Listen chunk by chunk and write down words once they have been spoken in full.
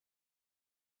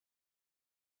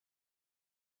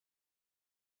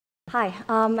Hi,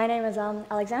 my name is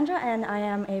Alexandra, and I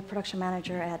am a production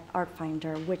manager at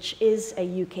Artfinder, which is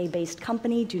a UK-based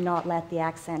company. Do not let the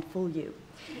accent fool you.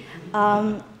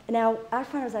 Now,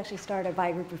 Artfinder was actually started by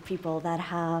a group of people that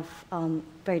have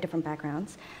very different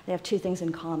backgrounds. They have two things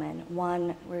in common.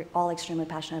 One, we're all extremely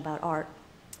passionate about art.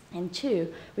 And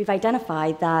two, we've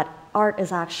identified that art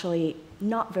is actually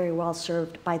not very well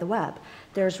served by the web.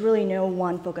 There's really no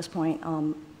one focus point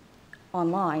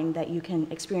online that you can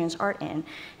experience art in. And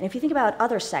if you think about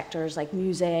other sectors like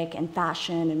music and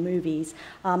fashion and movies,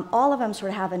 all of them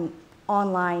sort of have an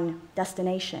online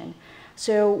destination.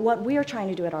 So what we are trying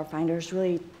to do at Artfinder is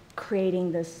really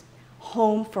creating this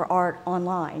home for art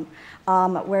online,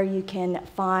 where you can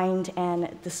find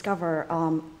and discover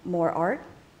more art,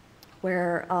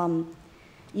 where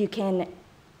you can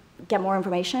get more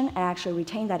information and actually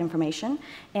retain that information,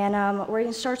 and where you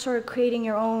can start sort of creating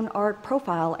your own art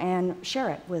profile and share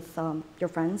it with your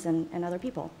friends and other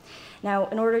people. Now,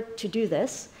 in order to do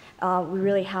this, we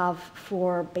really have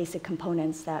four basic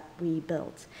components that we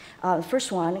build. The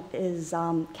first one is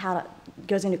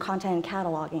goes into content and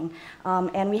cataloging,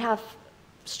 and we have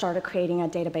started creating a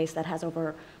database that has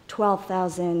over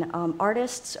 12,000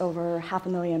 artists, over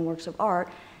 500,000 works of art,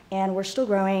 and we're still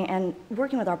growing and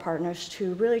working with our partners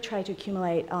to really try to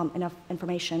accumulate enough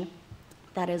information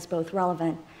that is both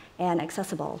relevant and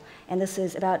accessible. And this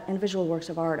is about individual works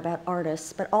of art, about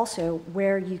artists, but also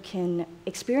where you can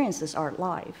experience this art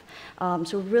live.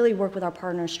 So we really work with our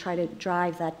partners, try to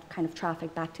drive that kind of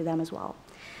traffic back to them as well.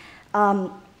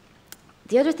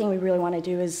 The other thing we really want to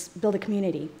do is build a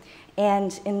community.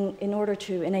 And in order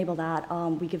to enable that,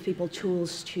 we give people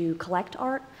tools to collect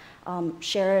art,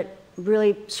 share it,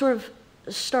 really sort of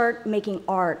start making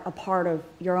art a part of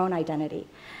your own identity.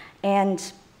 And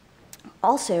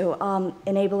also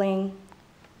enabling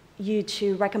you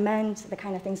to recommend the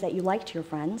kind of things that you like to your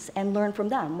friends and learn from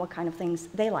them what kind of things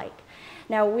they like.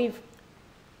 Now, we've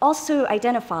also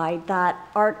identified that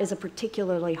art is a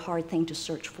particularly hard thing to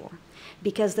search for,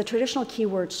 because the traditional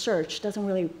keyword search doesn't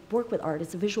really work with art.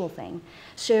 It's a visual thing.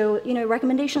 So,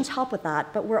 recommendations help with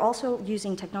that, but we're also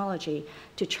using technology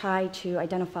to try to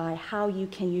identify how you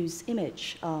can use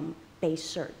image-based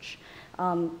search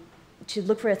to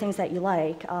look for things that you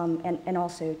like, and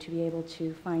also to be able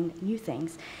to find new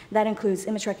things. That includes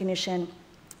image recognition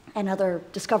and other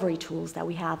discovery tools that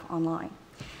we have online.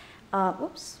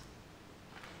 Whoops.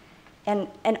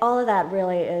 And all of that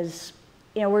really is,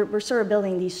 we're sort of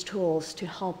building these tools to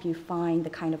help you find the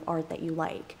kind of art that you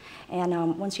like.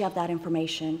 And once you have that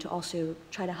information, to also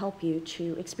try to help you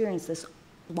to experience this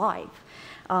live.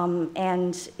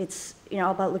 And it's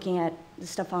about looking at the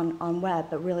stuff on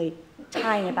web, but really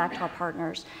tying it back to our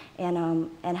partners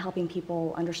and helping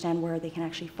people understand where they can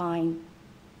actually find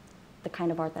the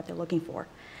kind of art that they're looking for.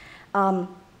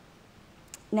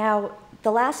 Now,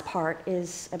 the last part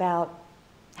is about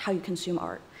how you consume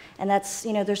art. And that's,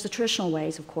 there's the traditional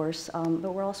ways, of course,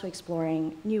 but we're also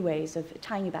exploring new ways of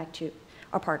tying you back to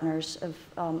our partners,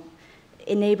 of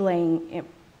enabling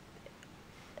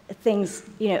things,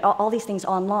 all these things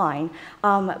online,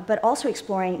 but also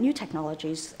exploring new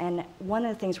technologies. And one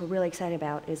of the things we're really excited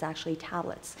about is actually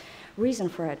tablets. Reason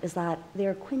for it is that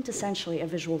they're quintessentially a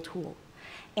visual tool.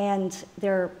 And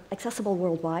they're accessible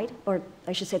worldwide, or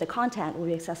I should say the content will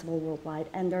be accessible worldwide,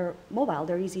 and they're mobile,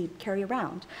 they're easy to carry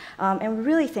around. And we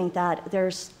really think that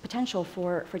there's potential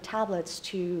for tablets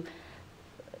to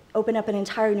open up an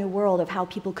entire new world of how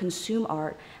people consume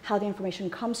art, how the information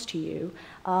comes to you,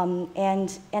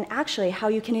 and actually how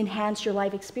you can enhance your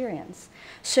live experience.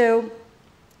 So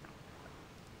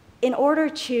in order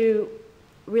to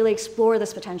really explore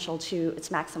this potential to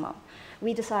its maximum,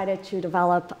 we decided to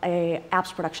develop an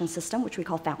apps production system, which we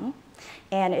call Fountain.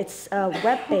 And it's a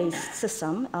web-based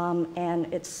system,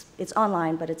 and it's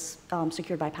online, but it's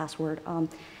secured by password.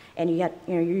 And you get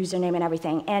your username and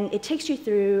everything. And it takes you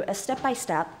through a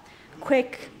step-by-step,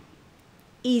 quick,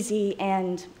 easy,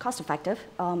 and cost-effective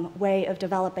way of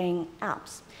developing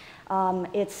apps.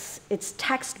 It's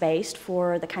text-based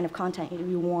for the kind of content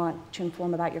you want to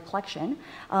inform about your collection.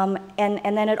 And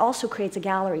then it also creates a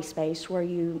gallery space where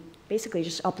you basically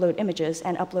just upload images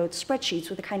and upload spreadsheets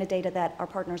with the kind of data that our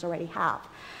partners already have.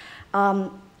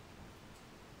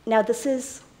 Now, this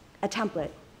is a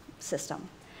template system,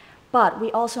 but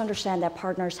we also understand that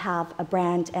partners have a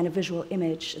brand and a visual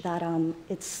image that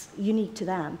it's unique to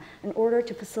them. In order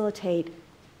to facilitate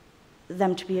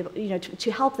them to be able,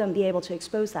 to help them be able to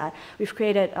expose that, we've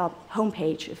created a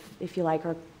homepage, if you like,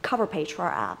 or cover page for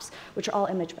our apps, which are all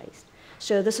image-based.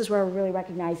 So this is where we're really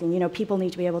recognizing, people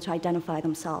need to be able to identify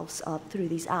themselves through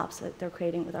these apps that they're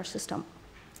creating with our system.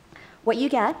 What you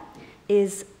get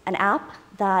is an app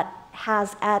that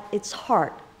has at its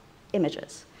heart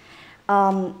images.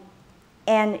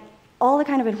 And all the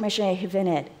kind of information I have in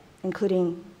it,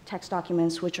 including text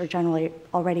documents, which are generally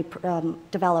already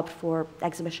developed for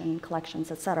exhibition collections,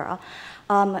 et cetera.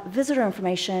 Visitor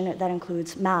information that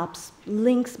includes maps,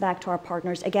 links back to our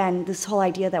partners. Again, this whole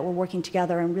idea that we're working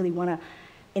together and really want to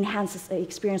enhance the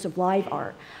experience of live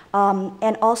art.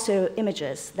 And also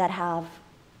images that have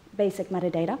basic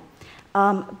metadata.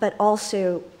 But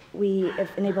also, we have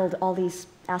enabled all these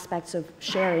aspects of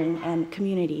sharing and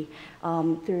community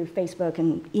through Facebook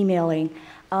and emailing.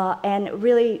 And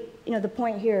really, the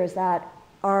point here is that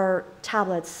our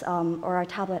tablets or our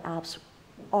tablet apps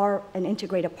are an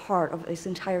integrated part of this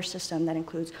entire system that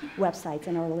includes websites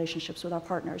and our relationships with our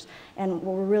partners. And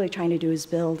what we're really trying to do is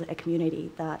build a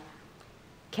community that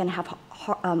can have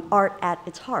art at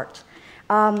its heart.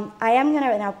 I am going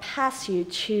to now pass you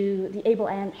to the able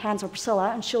hands of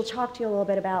Priscilla, and she'll talk to you a little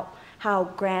bit about how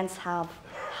grants have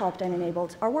helped and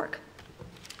enabled our work.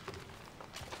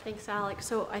 Thanks, Alex.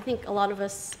 So I think a lot of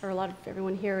us, or a lot of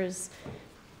everyone here, is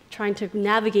trying to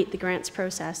navigate the grants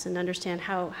process and understand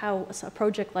how a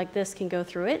project like this can go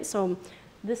through it. So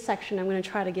this section, I'm going to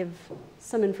try to give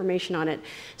some information on it.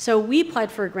 So we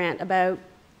applied for a grant about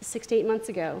 6 to 8 months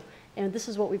ago, and this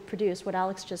is what we've produced, what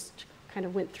Alex just kind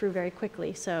of went through very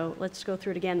quickly. So let's go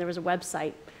through it again. There was a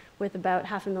website with about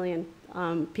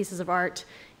 500,000 pieces of art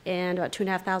and about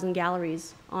 2,500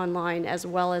 galleries online, as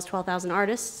well as 12,000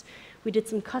 artists. We did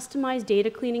some customized data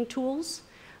cleaning tools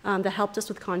that helped us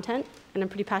with content, and I'm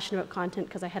pretty passionate about content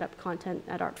because I head up content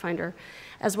at Artfinder,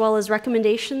 as well as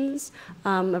recommendations,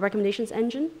 a recommendations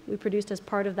engine we produced as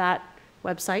part of that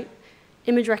website,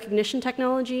 image recognition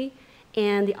technology,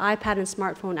 and the iPad and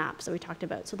smartphone apps that we talked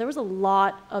about. So there was a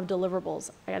lot of deliverables,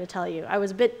 I gotta tell you. I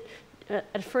was a bit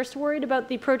at first worried about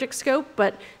the project scope,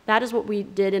 but that is what we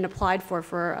did and applied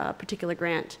for a particular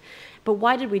grant. But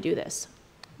why did we do this?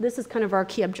 This is kind of our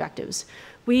key objectives.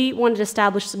 We wanted to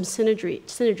establish some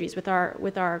synergies with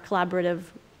our collaborative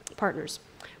partners,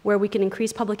 where we can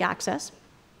increase public access,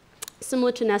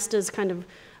 similar to NESTA's kind of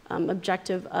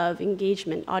objective of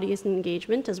engagement, audience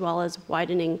engagement, as well as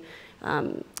widening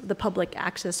the public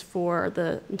access for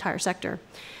the entire sector.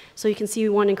 So you can see we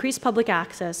want to increase public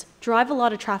access, drive a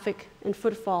lot of traffic and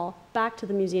footfall back to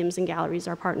the museums and galleries,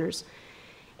 our partners.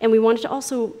 And we wanted to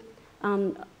also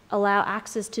allow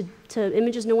access to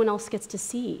images no one else gets to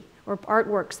see, or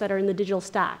artworks that are in the digital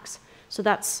stacks. So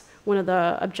that's one of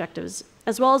the objectives,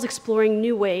 as well as exploring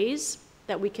new ways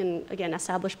that we can, again,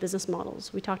 establish business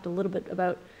models. We talked a little bit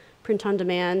about print on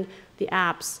demand, the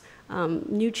apps,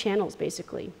 new channels,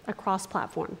 basically, across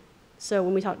platform. So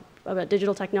when we talk about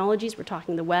digital technologies, we're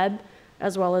talking the web,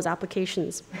 as well as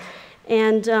applications.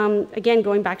 And again,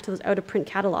 going back to those out-of-print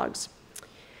catalogs.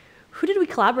 Who did we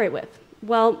collaborate with?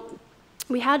 Well,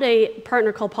 we had a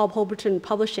partner called Paul Holberton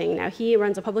Publishing. Now, he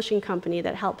runs a publishing company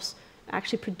that helps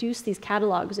actually produce these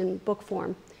catalogs in book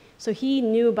form. So he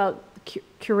knew about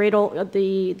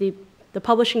the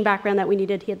publishing background that we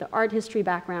needed. He had the art history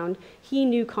background. He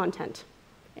knew content.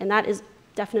 And that is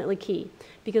definitely key,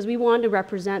 because we wanted to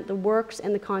represent the works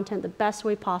and the content the best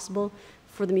way possible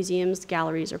for the museums,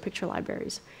 galleries, or picture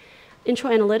libraries.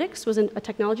 Intro Analytics was a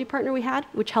technology partner we had,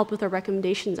 which helped with our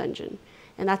recommendations engine.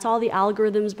 And that's all the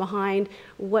algorithms behind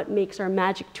what makes our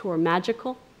magic tour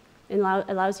magical, and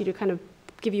allows you to kind of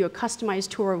give you a customized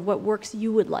tour of what works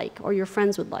you would like or your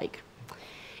friends would like.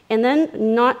 And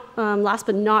then, last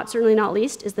but certainly not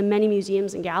least, is the many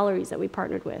museums and galleries that we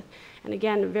partnered with. And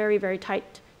again, very, very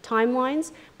tight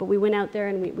timelines, but we went out there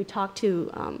and we talked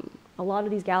to a lot of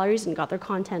these galleries and got their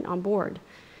content on board.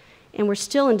 And we're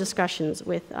still in discussions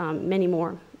with many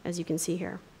more, as you can see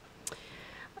here.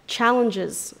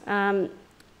 Challenges.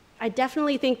 I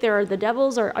definitely think the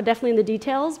devils are definitely in the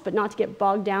details, but not to get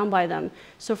bogged down by them.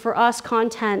 So for us,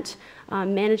 content,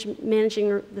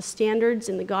 managing the standards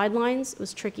and the guidelines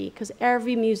was tricky, because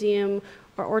every museum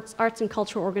or arts and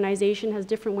cultural organization has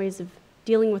different ways of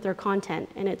dealing with their content,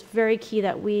 and it's very key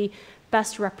that we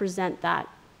best represent that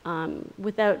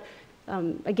without,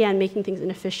 again, making things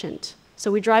inefficient. So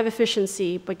we drive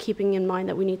efficiency, but keeping in mind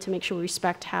that we need to make sure we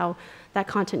respect how that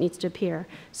content needs to appear.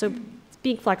 So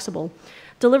being flexible.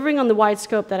 Delivering on the wide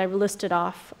scope that I listed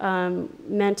off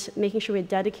meant making sure we had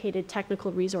dedicated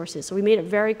technical resources. So we made it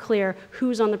very clear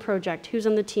who's on the project, who's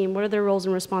on the team, what are their roles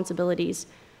and responsibilities,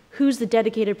 who's the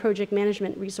dedicated project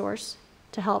management resource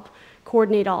to help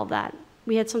coordinate all of that.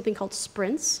 We had something called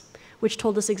sprints, which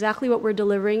told us exactly what we're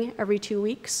delivering every 2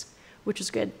 weeks, which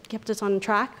was good, kept us on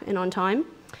track and on time,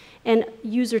 and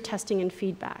user testing and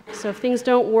feedback. So if things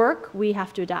don't work, we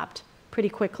have to adapt pretty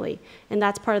quickly, and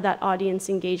that's part of that audience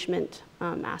engagement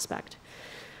aspect.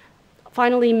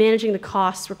 Finally, managing the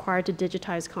costs required to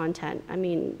digitize content. I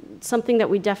mean, something that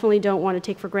we definitely don't want to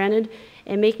take for granted,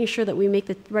 and making sure that we make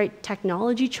the right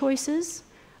technology choices,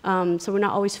 so we're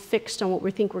not always fixed on what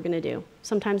we think we're going to do.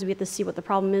 Sometimes we have to see what the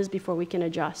problem is before we can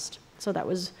adjust. So that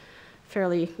was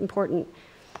fairly important.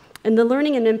 And the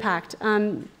learning and impact.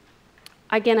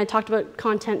 Again, I talked about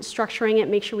content, structuring it,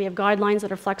 make sure we have guidelines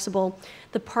that are flexible.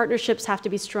 The partnerships have to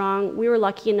be strong. We were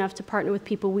lucky enough to partner with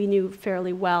people we knew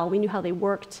fairly well. We knew how they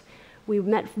worked. We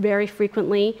met very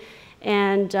frequently,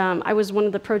 and I was one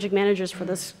of the project managers for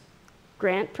this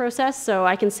grant process, so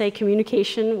I can say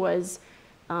communication was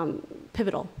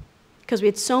pivotal, because we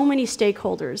had so many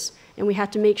stakeholders, and we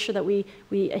had to make sure that we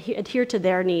adhere to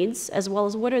their needs, as well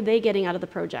as what are they getting out of the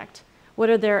project? What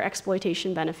are their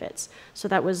exploitation benefits? So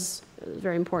that was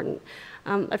very important.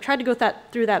 I've tried to go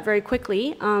through that very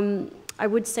quickly. I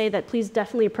would say that please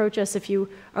definitely approach us if you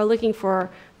are looking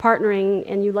for partnering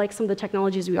and you like some of the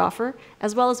technologies we offer,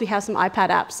 as well as we have some iPad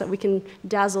apps that we can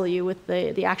dazzle you with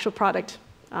the actual product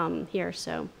here.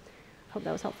 So I hope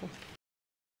that was helpful.